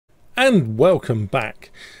And welcome back.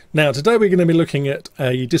 Now today we're going to be looking at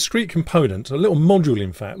a discrete component, a little module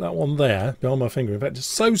in fact, that one there behind my finger. In fact it's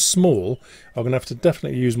so small I'm going to have to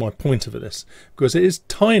definitely use my pointer for this because it is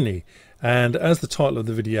tiny, and as the title of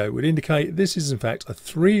the video would indicate, this is in fact a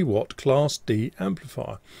 3 watt class D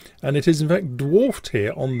amplifier, and it is in fact dwarfed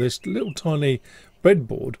here on this little tiny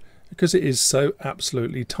breadboard because it is so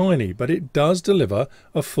absolutely tiny, but it does deliver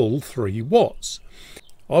a full 3 watts.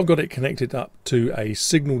 I've got it connected up to a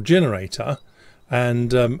signal generator,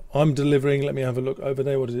 and I'm delivering, let me have a look over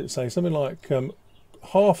there, what does it say? Something like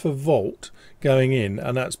half a volt going in,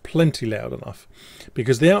 and that's plenty loud enough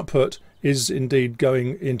because the output is indeed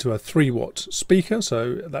going into a 3 watt speaker,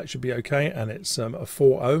 so that should be okay, and it's a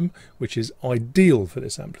 4 ohm, which is ideal for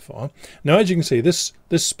this amplifier. Now as you can see, this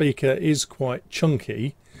speaker is quite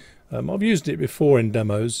chunky. I've used it before in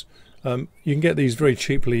demos. You can get these very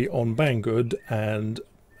cheaply on Banggood and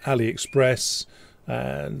AliExpress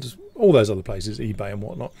and all those other places, eBay and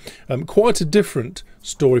whatnot. Quite a different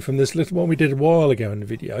story from this little one we did a while ago in the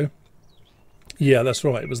video. Yeah, that's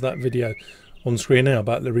right, it was that video on screen now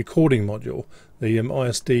about the recording module, the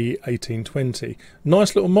ISD 1820.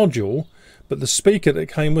 Nice little module, but the speaker that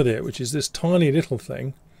came with it, which is this tiny little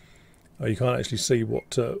thing, you can't actually see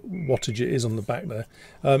what wattage it is on the back there.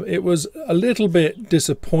 It was a little bit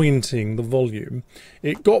disappointing, the volume.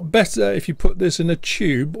 It got better if you put this in a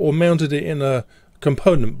tube or mounted it in a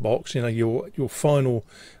component box, you know, your final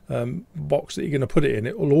box that you're going to put it in.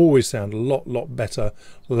 It will always sound a lot better,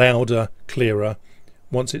 louder, clearer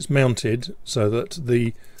once it's mounted, so that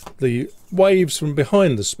the waves from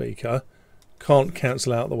behind the speaker can't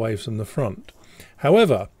cancel out the waves from the front.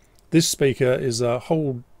 However, this speaker is a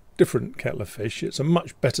whole different kettle of fish. It's a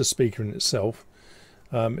much better speaker in itself.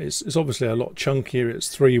 It's obviously a lot chunkier. It's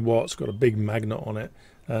 3 watts, got a big magnet on it,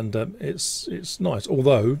 and it's nice.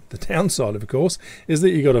 Although the downside, of course, is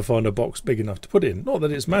that you've got to find a box big enough to put in. Not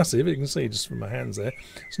that it's massive. You can see just from my hands there,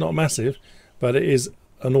 it's not massive, but it is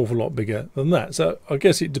an awful lot bigger than that. So I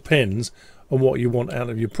guess it depends on what you want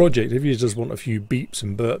out of your project. If you just want a few beeps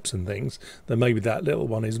and burps and things, then maybe that little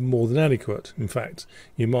one is more than adequate. In fact,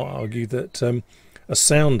 you might argue that a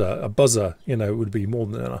sounder, a buzzer, you know, would be more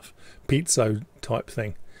than enough. Piezo type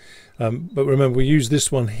thing. But remember, we use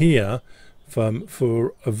this one here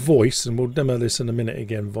for a voice, and we'll demo this in a minute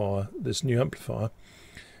again via this new amplifier.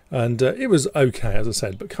 And it was okay, as I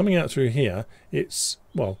said, but coming out through here, it's,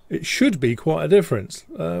 well, it should be quite a difference.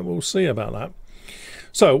 We'll see about that.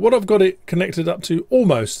 So what I've got it connected up to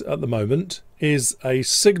almost at the moment is a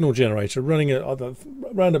signal generator running at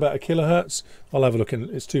around about 1 kilohertz. I'll have a look, and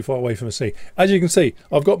it's too far away from the sea. As you can see,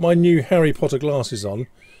 I've got my new Harry Potter glasses on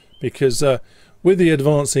because with the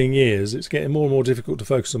advancing years, it's getting more and more difficult to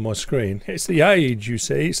focus on my screen. It's the age, you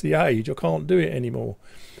see, it's the age. I can't do it anymore.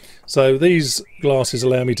 So these glasses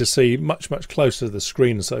allow me to see much closer to the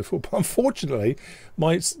screen and so forth. But unfortunately,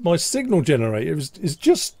 my signal generator is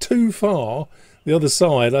just too far the other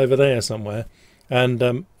side over there somewhere, and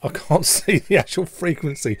I can't see the actual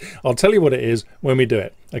frequency. I'll tell you what it is when we do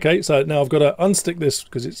it. Okay, so now I've got to unstick this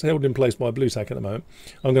because it's held in place by a blue tack at the moment.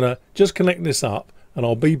 I'm going to just connect this up, and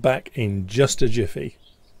I'll be back in just a jiffy.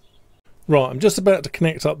 Right, I'm just about to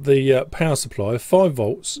connect up the power supply, 5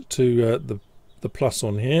 volts to the plus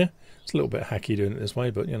on here. It's a little bit hacky doing it this way,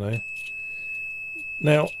 but you know.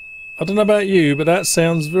 Now, I don't know about you, but that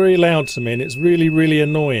sounds very loud to me, and it's really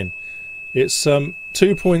annoying. It's 2.6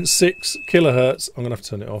 kilohertz. I'm going to have to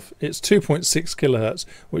turn it off. It's 2.6 kilohertz,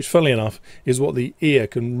 which funnily enough is what the ear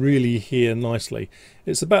can really hear nicely.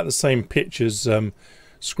 It's about the same pitch as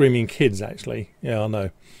Screaming Kids, actually. Yeah, I know.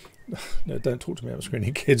 No, don't talk to me about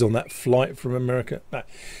Screaming Kids on that flight from America. No.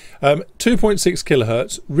 2.6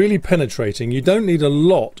 kilohertz, really penetrating. You don't need a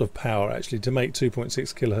lot of power actually to make 2.6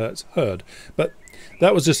 kilohertz heard. But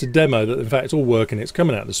that was just a demo that in fact it's all working. It's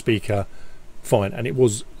coming out of the speaker fine, and it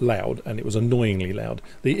was loud, and it was annoyingly loud.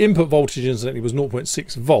 The input voltage incidentally was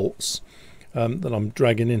 0.6 volts that I'm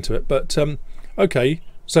dragging into it. But okay,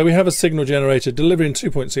 so we have a signal generator delivering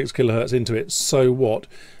 2.6 kilohertz into it. So what?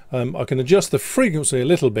 I can adjust the frequency a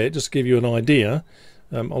little bit just to give you an idea.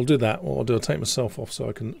 I'll do that. What I'll do, I'll take myself off so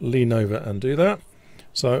I can lean over and do that.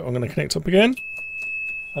 So I'm going to connect up again,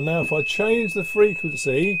 and now if I change the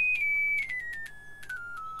frequency,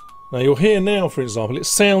 now you'll hear now, for example, it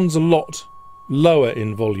sounds a lot lower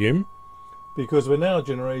in volume because we're now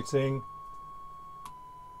generating,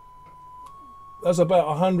 that's about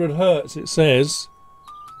 100 hertz it says,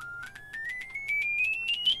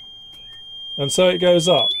 and so it goes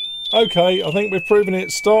up. Okay, I think we've proven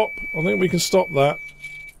it. Stop. I think we can stop that.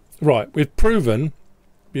 Right, we've proven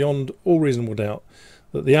beyond all reasonable doubt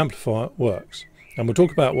that the amplifier works, and we'll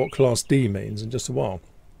talk about what class D means in just a while.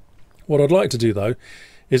 What I'd like to do though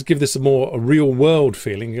is give this a real world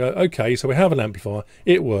feeling. You go, okay, so we have an amplifier,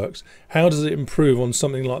 it works. How does it improve on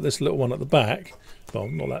something like this little one at the back? Well,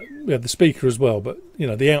 not that, we have the speaker as well, but you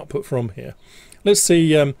know, the output from here. Let's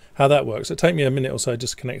see how that works. It'll take me a minute or so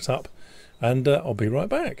just to connect up, and I'll be right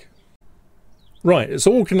back. Right, it's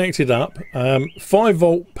all connected up.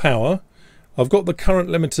 5-volt power. I've got the current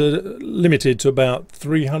limited to about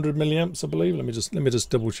 300 milliamps, I believe. Let me just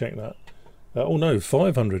double check that. Oh no,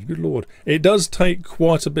 500. Good lord! It does take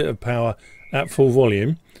quite a bit of power at full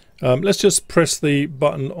volume. Let's just press the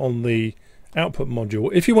button on the output module.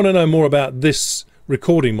 If you want to know more about this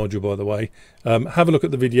recording module, by the way, have a look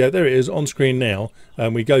at the video. There it is on screen now,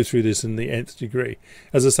 and we go through this in the nth degree.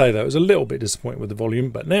 As I say though, it was a little bit disappointing with the volume,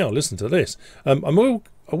 but now listen to this. I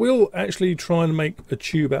will actually try and make a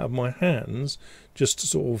tube out of my hands just to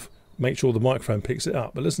sort of make sure the microphone picks it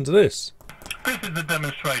up, but listen to this. This is a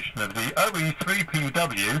demonstration of the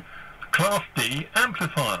OE3PW Class D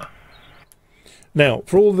amplifier. Now,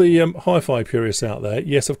 for all the hi-fi purists out there,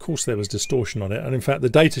 yes, of course there was distortion on it, and in fact the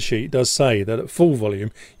datasheet does say that at full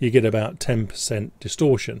volume you get about 10%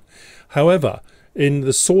 distortion. However, in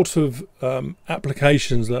the sort of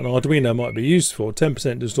applications that an Arduino might be used for,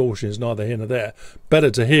 10% distortion is neither here nor there. Better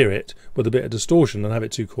to hear it with a bit of distortion than have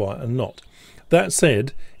it too quiet and not. That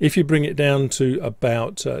said, if you bring it down to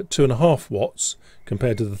about 2.5 watts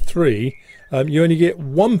compared to the 3, you only get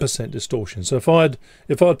 1% distortion. So if I'd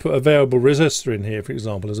put a variable resistor in here, for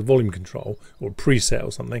example, as a volume control or a preset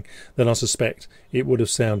or something, then I suspect it would have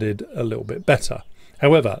sounded a little bit better.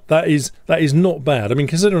 However, that is not bad. I mean,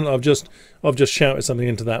 considering I've just shouted something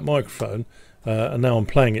into that microphone, and now I'm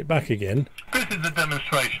playing it back again. This is a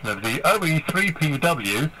demonstration of the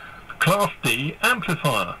OE3PW Class D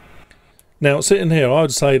amplifier. Now, sitting here, I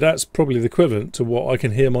would say that's probably the equivalent to what I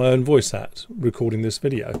can hear my own voice at recording this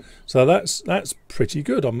video. So that's pretty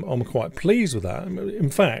good. I'm quite pleased with that. In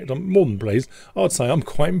fact, I'm more than pleased. I'd say I'm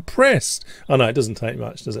quite impressed. I know it doesn't take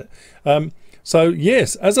much, does it? So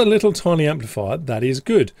yes, as a little tiny amplifier, that is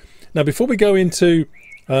good. Now, before we go into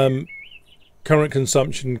current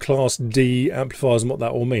consumption Class D amplifiers and what that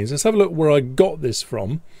all means, let's have a look where I got this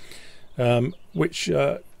from, which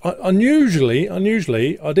unusually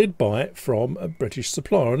I did buy it from a British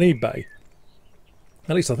supplier on eBay.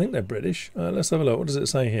 At least I think they're British. Let's have a look. What does it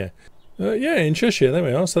say here? Yeah, in Cheshire. There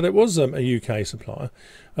we are. So there was a UK supplier.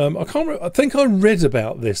 I think I read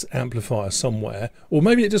about this amplifier somewhere, or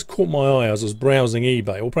maybe it just caught my eye as I was browsing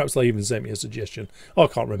eBay, or perhaps they even sent me a suggestion. I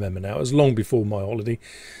can't remember now. It was long before my holiday.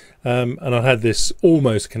 And I had this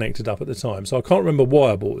almost connected up at the time, so I can't remember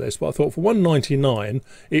why I bought this, but I thought for $1.99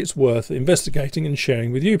 it's worth investigating and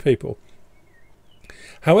sharing with you people.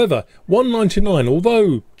 However, $1.99,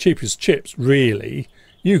 although cheap as chips, really,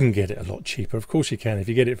 you can get it a lot cheaper. Of course you can if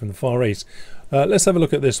you get it from the Far East. Let's have a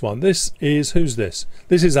look at this one. This is, who's this?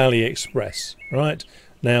 This is AliExpress, right?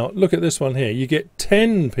 Now look at this one here. You get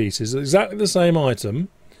 10 pieces, exactly the same item.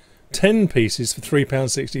 10 pieces for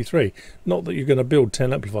 £3.63. Not that you're going to build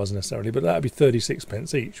 10 amplifiers necessarily, but that would be 36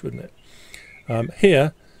 pence each, wouldn't it?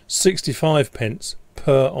 Here, 65 pence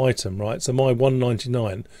per item, right? So my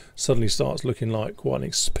 $1.99 suddenly starts looking like quite an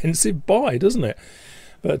expensive buy, doesn't it?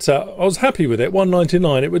 But I was happy with it.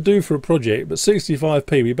 $1.99 it would do for a project, but 65p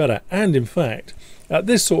would be better. And in fact, at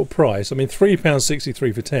this sort of price, I mean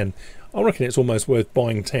 £3.63 for 10, I reckon it's almost worth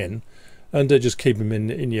buying 10. And just keep them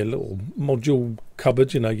in your little module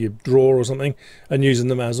cupboard, you know, your drawer or something, and using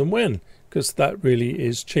them as and when, because that really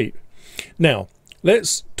is cheap. Now,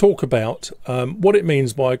 let's talk about what it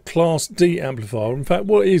means by Class D amplifier. In fact,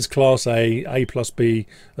 what is Class A, A plus B,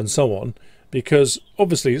 and so on, because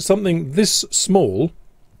obviously it's something this small,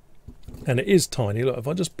 and it is tiny. Look, if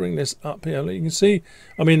I just bring this up here, you can see,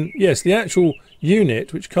 I mean, yes, the actual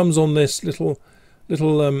unit, which comes on this little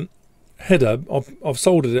header, I've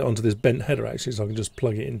soldered it onto this bent header actually, so I can just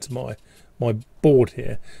plug it into my board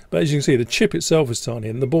here. But as you can see, the chip itself is tiny,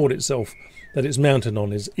 and the board itself that it's mounted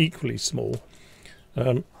on is equally small.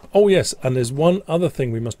 Oh yes, and there's one other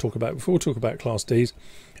thing we must talk about before we talk about Class Ds,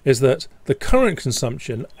 is that the current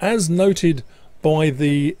consumption, as noted by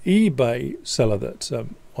the eBay seller that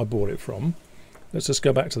I bought it from, let's just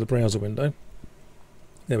go back to the browser window.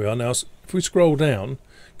 There we are. Now if we scroll down,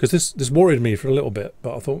 because this worried me for a little bit,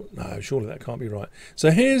 but I thought, no, surely that can't be right. So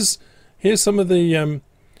here's some of the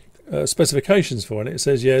specifications for it. It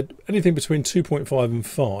says, yeah, anything between 2.5 and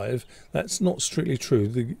 5. That's not strictly true.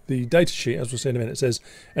 The data sheet, as we'll see in a minute, says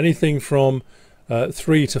anything from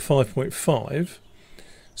 3 to 5.5.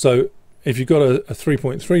 So if you've got a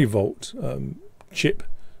 3.3 volt chip,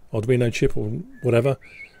 Arduino chip or whatever,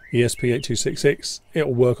 ESP8266,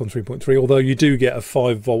 it'll work on 3.3, although you do get a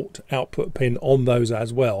 5 volt output pin on those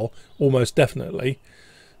as well, almost definitely.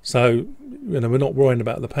 So, you know, we're not worrying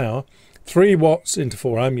about the power. 3 watts into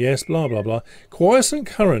 4 ohm, yes, blah, blah, blah. Quiescent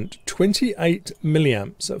current, 28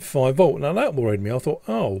 milliamps at 5 volt. Now that worried me. I thought,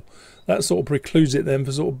 oh, that sort of precludes it then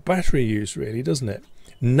for sort of battery use, really, doesn't it?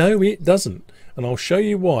 No, it doesn't. And I'll show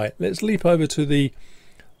you why. Let's leap over to the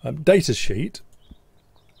data sheet.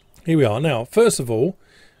 Here we are. Now, first of all,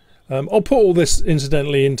 I'll put all this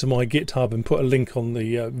incidentally into my GitHub and put a link on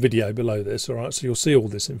the video below this, all right, so you'll see all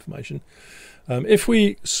this information. If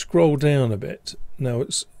we scroll down a bit, now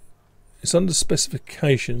it's under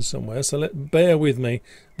specifications somewhere, so bear with me.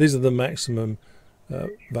 These are the maximum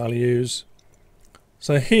values.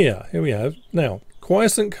 So here we have, now,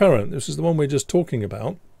 quiescent current, this is the one we're just talking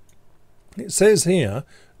about. It says here,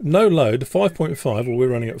 no load, 5.5, well, we're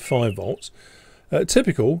running at 5 volts.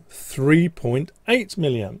 Typical 3.8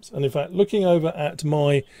 milliamps, and in fact looking over at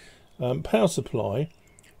my power supply,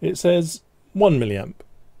 it says 1 milliamp.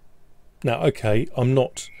 Now okay, I'm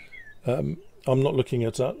not looking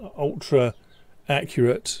at an ultra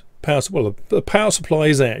accurate power. Well, the power supply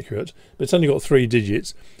is accurate, but it's only got 3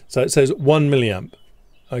 digits, so it says 1 milliamp.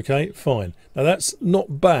 Okay, fine. Now that's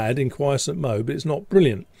not bad in quiescent mode, but it's not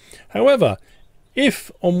brilliant. However,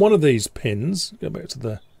 if on one of these pins, go back to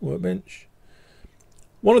the workbench,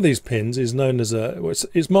 one of these pins is known as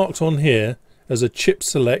it's marked on here as a chip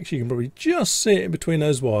select. You can probably just see it in between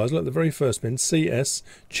those wires. Look, the very first pin, CS,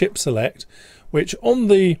 chip select, which on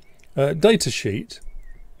the data sheet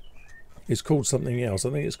is called something else.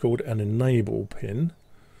 I think it's called an enable pin.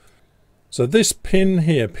 So this pin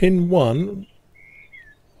here, pin 1,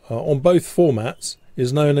 on both formats,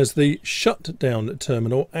 is known as the shutdown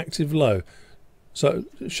terminal active low. So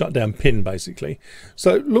shutdown pin, basically.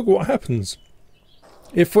 So look what happens.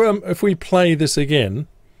 If we play this again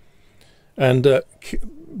and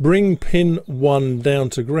bring pin 1 down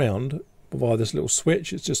to ground via this little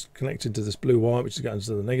switch, it's just connected to this blue wire which is going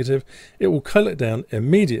to the negative, it will cut it down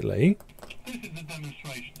immediately. This is a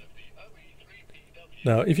demonstration of the OE3PW.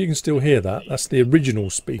 Now if you can still hear that, that's the original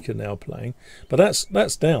speaker now playing, but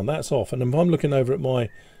that's down, that's off, and if I'm looking over at my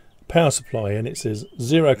power supply and it says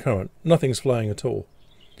 0 current, nothing's flowing at all.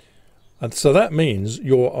 And so that means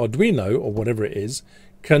your Arduino, or whatever it is,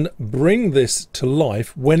 can bring this to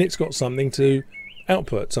life when it's got something to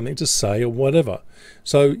output, something to say or whatever.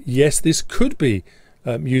 So yes, this could be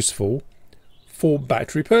useful for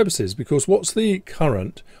battery purposes, because what's the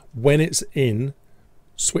current when it's in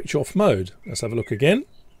switch off mode? Let's have a look again.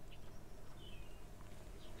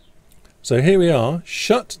 So here we are,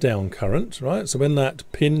 shut down current, right? So when that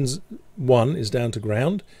pin 1 is down to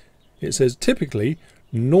ground, it says typically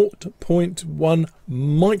 0.1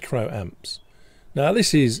 microamps. Now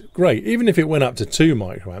this is great, even if it went up to 2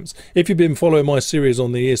 microamps. If you've been following my series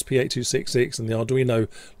on the ESP8266 and the Arduino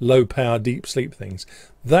low power deep sleep things,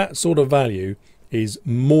 that sort of value is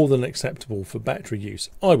more than acceptable for battery use,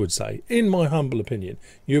 I would say, in my humble opinion.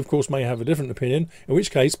 You of course may have a different opinion, in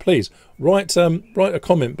which case please write a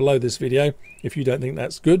comment below this video if you don't think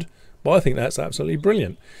that's good, but I think that's absolutely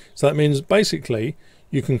brilliant. So that means basically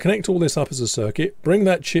you can connect all this up as a circuit, bring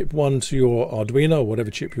that chip 1 to your Arduino or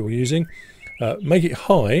whatever chip you're using, make it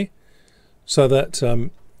high so that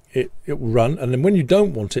it will run, and then when you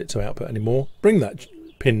don't want it to output anymore, bring that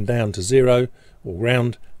pin down to 0 or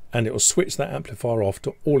ground, and it will switch that amplifier off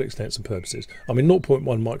to all extents and purposes. I mean, 0.1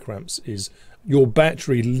 microamps is, your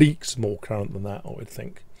battery leaks more current than that, I would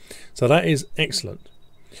think. So that is excellent.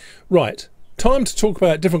 Right, time to talk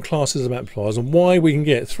about different classes of amplifiers and why we can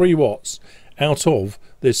get 3 watts out of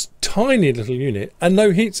this tiny little unit and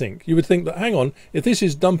no heatsink. You would think that, hang on, if this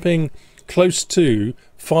is dumping close to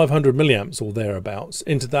 500 milliamps or thereabouts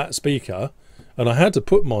into that speaker, and I had to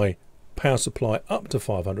put my power supply up to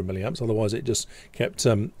 500 milliamps, otherwise it just kept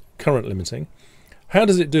current limiting, how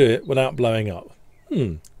does it do it without blowing up?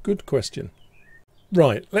 Good question.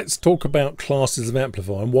 Right, let's talk about classes of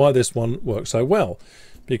amplifier and why this one works so well,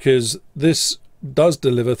 because this does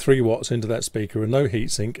deliver 3 watts into that speaker and no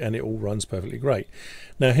heatsink, and it all runs perfectly great.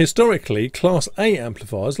 Now historically, class A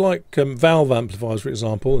amplifiers, like valve amplifiers for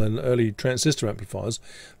example, and early transistor amplifiers,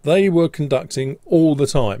 they were conducting all the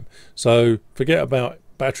time. So forget about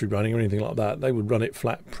battery running or anything like that, they would run it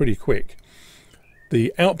flat pretty quick.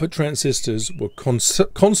 The output transistors were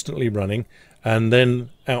constantly running and then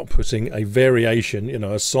outputting a variation, you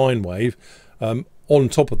know, a sine wave on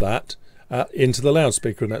top of that into the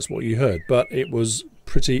loudspeaker, and that's what you heard, but it was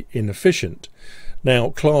pretty inefficient.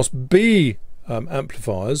 Now class B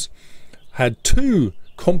amplifiers had 2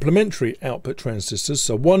 complementary output transistors.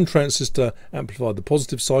 So one transistor amplified the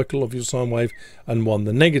positive cycle of your sine wave and one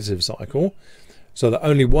the negative cycle, so that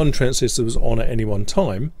only one transistor was on at any one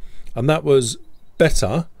time, and that was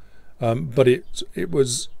better, but it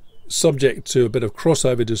was subject to a bit of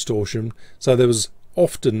crossover distortion. So there was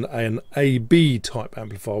often an AB type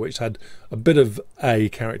amplifier which had a bit of A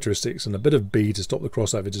characteristics and a bit of B to stop the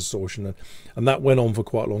crossover distortion, and that went on for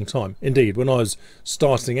quite a long time. Indeed, when I was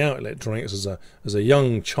starting out electronics as a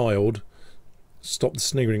young child, stop the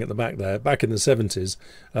sniggering at the back there, back in the 70s,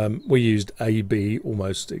 we used AB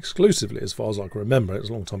almost exclusively, as far as I can remember. It was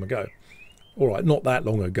a long time ago. All right, not that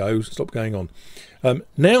long ago, stop going on.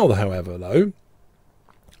 Now, however, though,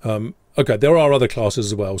 okay, there are other classes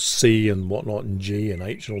as well, C and whatnot, and G and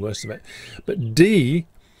H and all the rest of it. But D,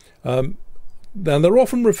 then they're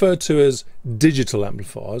often referred to as digital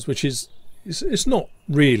amplifiers, which is it's not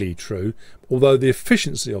really true, although the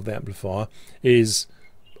efficiency of the amplifier is,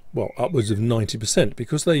 well, upwards of 90%,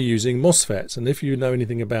 because they're using MOSFETs. And if you know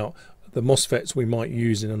anything about the MOSFETs we might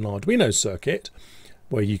use in an Arduino circuit,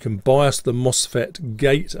 where you can bias the MOSFET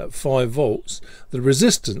gate at 5 volts, the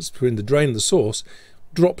resistance between the drain and the source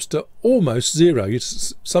drops to almost zero.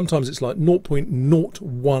 Sometimes it's like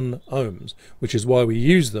 0.01 ohms, which is why we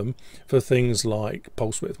use them for things like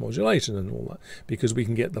pulse width modulation and all that, because we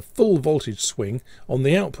can get the full voltage swing on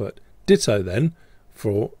the output. Ditto then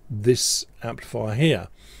for this amplifier here.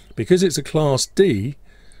 Because it's a class D,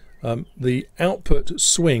 the output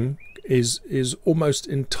swing is almost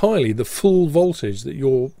entirely the full voltage that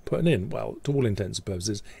you're putting in. Well, to all intents and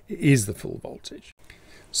purposes, it is the full voltage.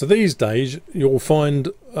 So these days you'll find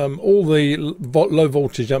all the low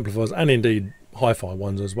voltage amplifiers, and indeed hi-fi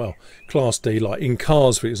ones as well, class D, like in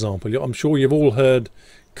cars, for example. I'm sure you've all heard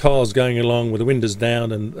cars going along with the windows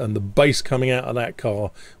down, and the bass coming out of that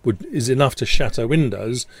car is enough to shatter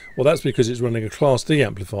windows. Well, that's because it's running a class D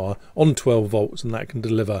amplifier on 12 volts, and that can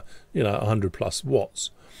deliver, you know, 100 plus watts.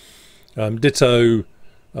 Ditto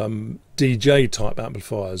DJ type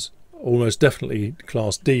amplifiers, almost definitely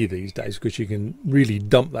class D these days, because you can really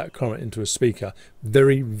dump that current into a speaker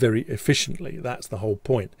very, very efficiently. That's the whole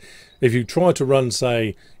point. If you try to run,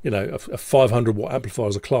 say, you know, a 500 watt amplifier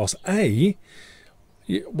as a class A,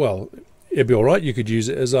 well, it'd be all right. You could use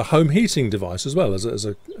it as a home heating device as well, as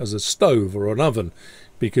a stove or an oven,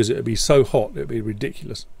 because it would be so hot it would be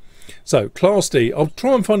ridiculous. So class D, I'll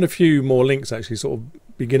try and find a few more links, actually, sort of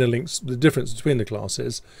beginner links, the difference between the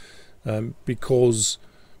classes, because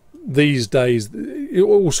these days it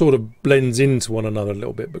all sort of blends into one another a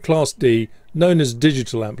little bit. But class D, known as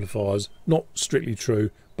digital amplifiers, not strictly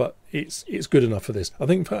true, but it's good enough for this. I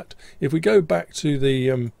think, in fact, if we go back to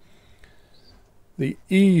the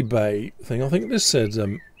eBay thing, I think this said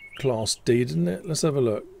class D, didn't it? Let's have a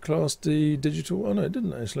look. Class D digital. Oh no, it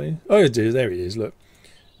didn't actually. Oh, it did. There it is. Look,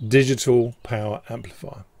 digital power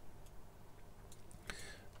amplifier.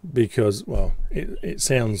 Because, well, it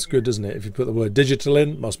sounds good, doesn't it? If you put the word digital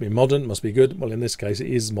in, must be modern, must be good. Well, in this case, it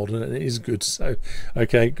is modern and it is good. So,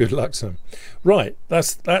 okay, good luck to them. Right,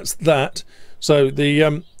 that's that. So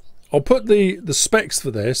I'll put the specs for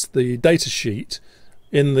this, the data sheet,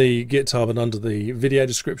 in the GitHub and under the video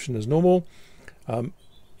description as normal.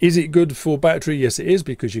 Is it good for battery? Yes, it is,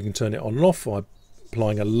 because you can turn it on and off by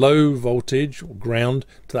applying a low voltage or ground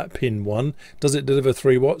to that pin 1. Does it deliver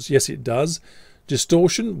 3 watts? Yes, it does.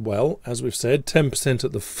 Distortion, well, as we've said, 10%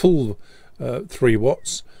 at the full 3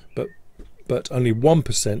 watts, but only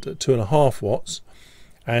 1% at 2.5 watts,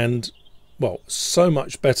 and, well, so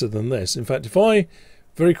much better than this. In fact, if I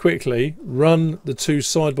very quickly run the two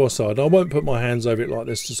side by side, I won't put my hands over it like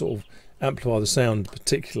this to sort of amplify the sound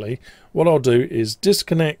particularly. What I'll do is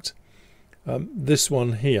disconnect this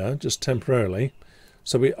one here just temporarily,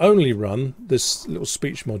 so we only run this little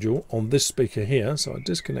speech module on this speaker here. So I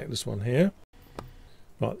disconnect this one here.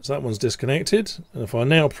 Right, so that one's disconnected, and if I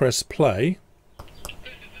now press play, This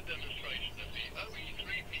is a demonstration of the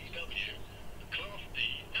OE3PW Class D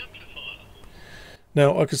amplifier.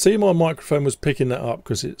 now I could see my microphone was picking that up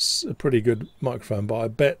because it's a pretty good microphone, but I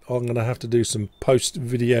bet I'm going to have to do some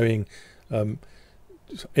post-videoing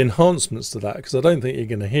enhancements to that, because I don't think you're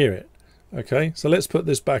going to hear it. Okay, so let's put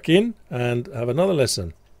this back in and have another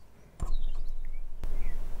listen.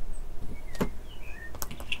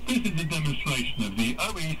 This is a demonstration of the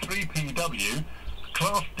OE3PW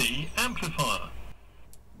Class D amplifier.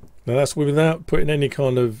 Now that's without putting any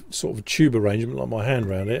kind of sort of tube arrangement like my hand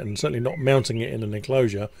around it, and certainly not mounting it in an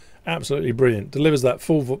enclosure. Absolutely brilliant. Delivers that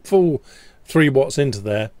full 3 watts into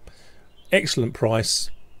there. Excellent price.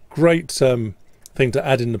 Great thing to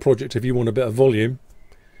add in the project if you want a bit of volume.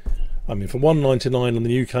 I mean, for $1.99 on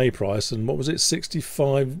the UK price, and what was it,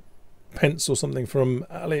 65 pence or something from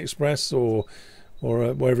AliExpress or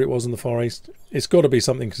wherever it was in the Far East, it's got to be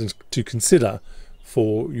something to consider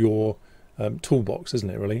for your toolbox, isn't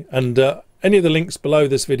it, really? And any of the links below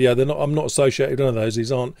this video, I'm not associated with none of those.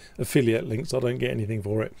 These aren't affiliate links. I don't get anything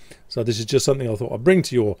for it. So this is just something I thought I'd bring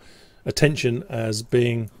to your attention as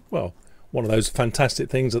being, well, one of those fantastic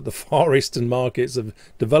things that the Far Eastern markets have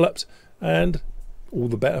developed, and all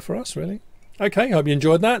the better for us, really. Okay, hope you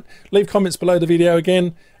enjoyed that. Leave comments below the video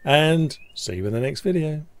again, and see you in the next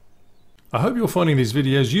video. I hope you're finding these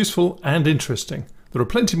videos useful and interesting. There are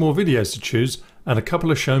plenty more videos to choose, and a couple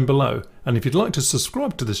are shown below. And if you'd like to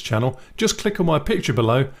subscribe to this channel, just click on my picture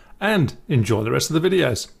below and enjoy the rest of the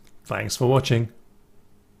videos. Thanks for watching.